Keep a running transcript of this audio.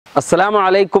അസ്സലാമു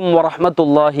അലൈക്കും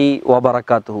വറഹ്മത്തുള്ളാഹി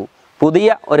വബറകാതുഹു. പുതിയ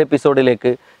ഒരു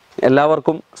എപ്പിസോഡിലേക്ക്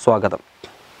എല്ലാവർക്കും സ്വാഗതം.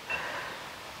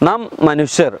 നാം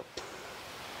മനുഷ്യർ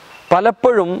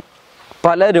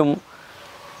പലരും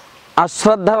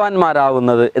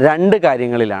അശ്രദ്ധവാന്മാരാവുന്നത് രണ്ട്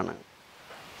കാര്യങ്ങളിലാണ്.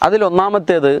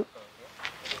 അതിലൊന്നാമത്തേത്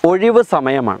ഒഴിവ്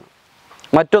സമയമാണ്,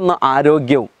 മറ്റൊന്ന്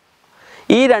ആരോഗ്യവും.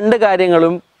 ഈ രണ്ട്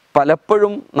കാര്യങ്ങളും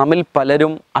പലപ്പോഴും നമ്മിൽ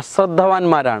പലരും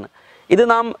അശ്രദ്ധവാന്മാരാണ്. ഇത്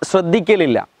നാം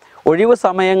ശ്രദ്ധിക്കലില്ല. ഒഴിവ്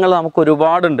സമയങ്ങൾ നമുക്ക്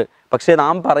ഒരുപാടുണ്ട്, പക്ഷേ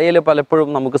നാം പറയൽ പലപ്പോഴും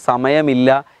നമുക്ക് സമയമില്ല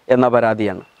എന്ന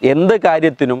പരാതിയാണ്. എന്ത്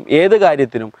കാര്യത്തിനും ഏത്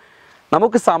കാര്യത്തിനും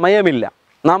നമുക്ക് സമയമില്ല.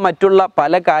 നാം മറ്റുള്ള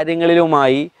പല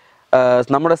കാര്യങ്ങളിലുമായി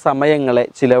നമ്മുടെ സമയങ്ങളെ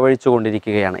ചിലവഴിച്ചു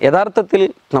കൊണ്ടിരിക്കുകയാണ്. യഥാർത്ഥത്തിൽ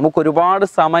നമുക്കൊരുപാട്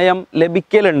സമയം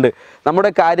ലഭിക്കലുണ്ട്.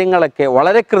 നമ്മുടെ കാര്യങ്ങളൊക്കെ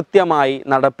വളരെ കൃത്യമായി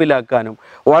നടപ്പിലാക്കാനും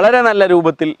വളരെ നല്ല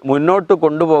രൂപത്തിൽ മുന്നോട്ട്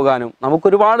കൊണ്ടുപോകാനും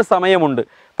നമുക്കൊരുപാട് സമയമുണ്ട്.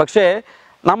 പക്ഷേ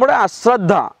നമ്മുടെ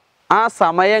അശ്രദ്ധ ആ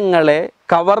സമയങ്ങളെ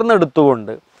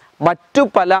കവർന്നെടുത്തുകൊണ്ട് മറ്റു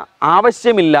പല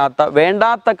ആവശ്യമില്ലാത്ത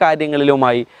വേണ്ടാത്ത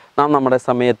കാര്യങ്ങളിലുമായി നാം നമ്മുടെ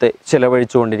സമയത്തെ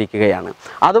ചിലവഴിച്ചു കൊണ്ടിരിക്കുകയാണ്.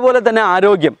 അതുപോലെ തന്നെ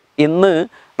ആരോഗ്യം ഇന്ന്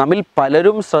നമ്മിൽ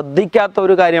പലരും ശ്രദ്ധിക്കാത്ത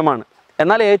ഒരു കാര്യമാണ്.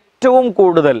 എന്നാൽ ഏറ്റവും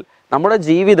കൂടുതൽ നമ്മുടെ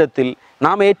ജീവിതത്തിൽ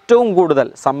നാം ഏറ്റവും കൂടുതൽ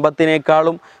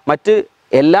സമ്പത്തിനേക്കാളും മറ്റ്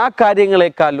എല്ലാ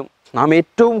കാര്യങ്ങളെക്കാളും നാം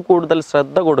ഏറ്റവും കൂടുതൽ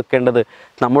ശ്രദ്ധ കൊടുക്കേണ്ടത്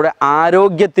നമ്മുടെ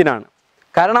ആരോഗ്യത്തിനാണ്.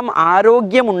 കാരണം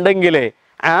ആരോഗ്യമുണ്ടെങ്കിലേ,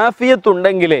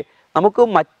 ആഫിയത്തുണ്ടെങ്കിലേ നമുക്ക്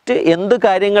മറ്റ് എന്ത്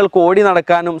കാര്യങ്ങൾക്ക് ഓടി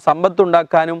നടക്കാനും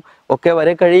സമ്പത്തുണ്ടാക്കാനും ഒക്കെ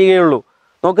വരെ കഴിയുകയുള്ളൂ.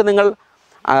 നോക്ക് നിങ്ങൾ,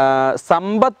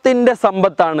 സമ്പത്തിൻ്റെ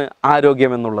സമ്പത്താണ്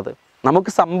ആരോഗ്യം എന്നുള്ളത്.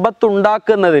 നമുക്ക് സമ്പത്ത്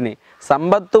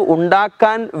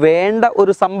ഉണ്ടാക്കാൻ വേണ്ട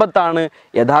ഒരു സമ്പത്താണ്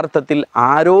യഥാർത്ഥത്തിൽ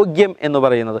ആരോഗ്യം എന്ന്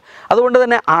പറയുന്നത്. അതുകൊണ്ട്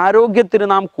തന്നെ ആരോഗ്യത്തിന്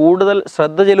നാം കൂടുതൽ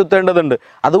ശ്രദ്ധ ചെലുത്തേണ്ടതുണ്ട്.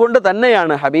 അതുകൊണ്ട്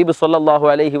തന്നെയാണ് ഹബീബ് സ്വല്ലല്ലാഹു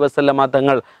അലൈഹി വസല്ലമ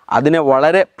തങ്ങൾ അതിനെ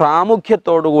വളരെ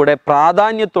പ്രാധാന്യത്തോടുകൂടെ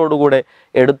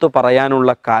എടുത്തു പറയാനുള്ള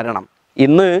കാരണം.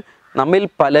 ഇന്ന് നമ്മിൽ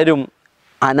പലരും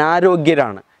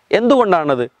അനാരോഗ്യരാണ്.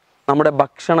 എന്തുകൊണ്ടാണത്? നമ്മുടെ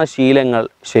ഭക്ഷണശീലങ്ങൾ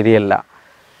ശരിയല്ല.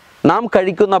 നാം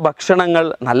കഴിക്കുന്ന ഭക്ഷണങ്ങൾ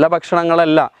നല്ല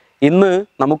ഭക്ഷണങ്ങളല്ല. ഇന്ന്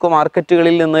നമുക്ക്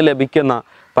മാർക്കറ്റുകളിൽ നിന്ന് ലഭിക്കുന്ന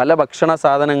പല ഭക്ഷണ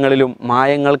സാധനങ്ങളിലും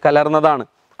മായങ്ങൾ കലർന്നതാണ്.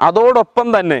 അതോടൊപ്പം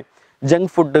തന്നെ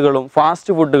ജങ്ക് ഫുഡുകളും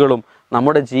ഫാസ്റ്റ് ഫുഡുകളും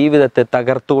നമ്മുടെ ജീവിതത്തെ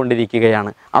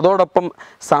തകർത്തുകൊണ്ടിരിക്കുകയാണ്. അതോടൊപ്പം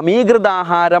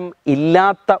സമീകൃതാഹാരം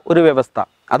ഇല്ലാത്ത ഒരു വ്യവസ്ഥ,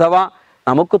 അഥവാ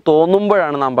നമുക്ക്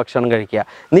തോന്നുമ്പോഴാണ് നാം ഭക്ഷണം കഴിക്കുക.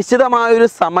 നിശ്ചിതമായൊരു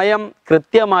സമയം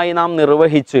കൃത്യമായി നാം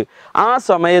നിർവഹിച്ച് ആ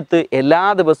സമയത്ത് എല്ലാ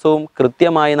ദിവസവും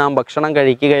കൃത്യമായി നാം ഭക്ഷണം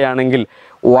കഴിക്കുകയാണെങ്കിൽ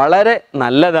വളരെ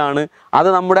നല്ലതാണ്. അത്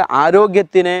നമ്മുടെ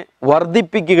ആരോഗ്യത്തിനെ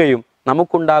വർദ്ധിപ്പിക്കുകയും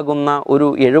നമുക്കുണ്ടാകുന്ന ഒരു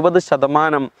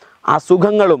 70%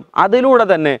 അസുഖങ്ങളും അതിലൂടെ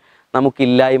തന്നെ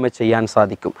നമുക്കില്ലായ്മ ചെയ്യാൻ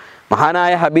സാധിക്കും.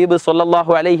 മഹാനായ ഹബീബ്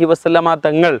സ്വല്ലല്ലാഹു അലൈഹി വസല്ലമ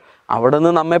തങ്ങൾ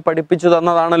അവിടുന്ന് നമ്മെ പഠിപ്പിച്ചു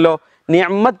തന്നതാണല്ലോ,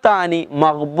 നിഅ്മത്താനി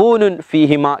മഗ്ബൂനുൻ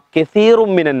ഫീഹിമാ കസീറും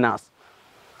മിനന്നാസ്.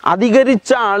 അധികരിച്ച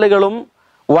ആളുകളും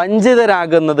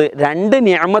വഞ്ചിതരാകുന്നത് രണ്ട്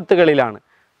നിഅ്മത്തുകളിലാണ്.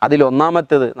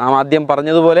 അതിലൊന്നാമത്തേത് നാം ആദ്യം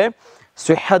പറഞ്ഞതുപോലെ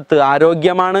സ്വഹത്ത്,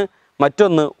 ആരോഗ്യമാണ്.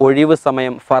 മറ്റൊന്ന് ഒഴിവ്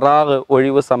സമയം, ഫറാഗ്,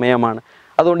 ഒഴിവ് സമയമാണ്.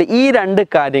 അതുകൊണ്ട് ഈ രണ്ട്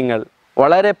കാര്യങ്ങൾ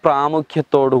വളരെ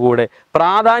പ്രാധാന്യത്തോടുകൂടെ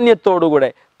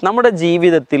നമ്മുടെ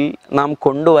ജീവിതത്തിൽ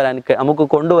നമുക്ക്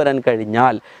കൊണ്ടുവരാൻ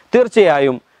കഴിഞ്ഞാൽ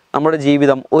തീർച്ചയായും നമ്മുടെ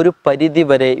ജീവിതം ഒരു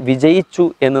പരിധിവരെ വിജയിച്ചു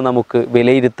എന്ന് നമുക്ക്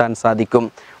വിലയിരുത്താൻ സാധിക്കും.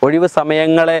 ഒഴിവ്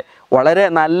സമയങ്ങളെ വളരെ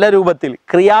നല്ല രൂപത്തിൽ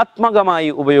ക്രിയാത്മകമായി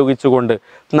ഉപയോഗിച്ചുകൊണ്ട്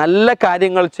നല്ല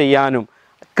കാര്യങ്ങൾ ചെയ്യാനും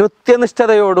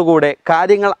കൃത്യനിഷ്ഠതയോടുകൂടെ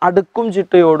കാര്യങ്ങൾ അടുക്കും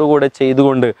ചിട്ടയോടുകൂടെ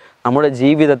ചെയ്തുകൊണ്ട് നമ്മുടെ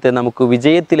ജീവിതത്തെ നമുക്ക്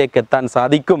വിജയത്തിലേക്ക്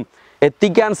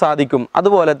എത്തിക്കാൻ സാധിക്കും.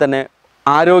 അതുപോലെ തന്നെ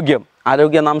ആരോഗ്യം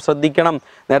നാം ശ്രദ്ധിക്കണം.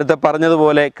 നേരത്തെ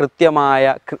പറഞ്ഞതുപോലെ കൃത്യമായ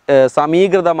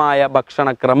സമീകൃതമായ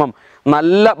ഭക്ഷണക്രമം,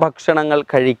 നല്ല ഭക്ഷണങ്ങൾ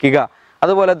കഴിക്കുക.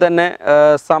 അതുപോലെ തന്നെ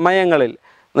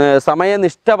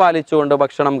സമയനിഷ്ഠ പാലിച്ചുകൊണ്ട്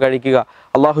ഭക്ഷണം കഴിക്കുക.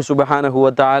 അല്ലാഹു സുബ്ഹാനഹു വ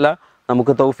തആല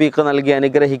നമുക്ക് തൗഫീഖ് നൽകി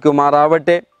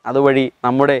അനുഗ്രഹിക്കുമാറാവട്ടെ. അതുവഴി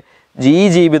നമ്മുടെ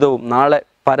ജീവിതവും നാളെ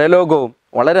പരലോകവും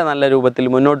വളരെ നല്ല രൂപത്തിൽ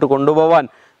മുന്നോട്ട് കൊണ്ടുപോകാൻ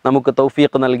നമുക്ക്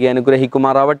തൗഫീഖ് നൽകി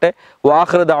അനുഗ്രഹിക്കുമാറാവട്ടെ.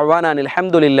 വാഖിറു ദഅ്വാനാ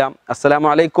അൽഹംദുലില്ലാഹ്. അസ്സലാമു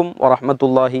അലൈക്കും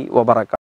വറഹ്മത്തുള്ളാഹി വബറകാതുഹു.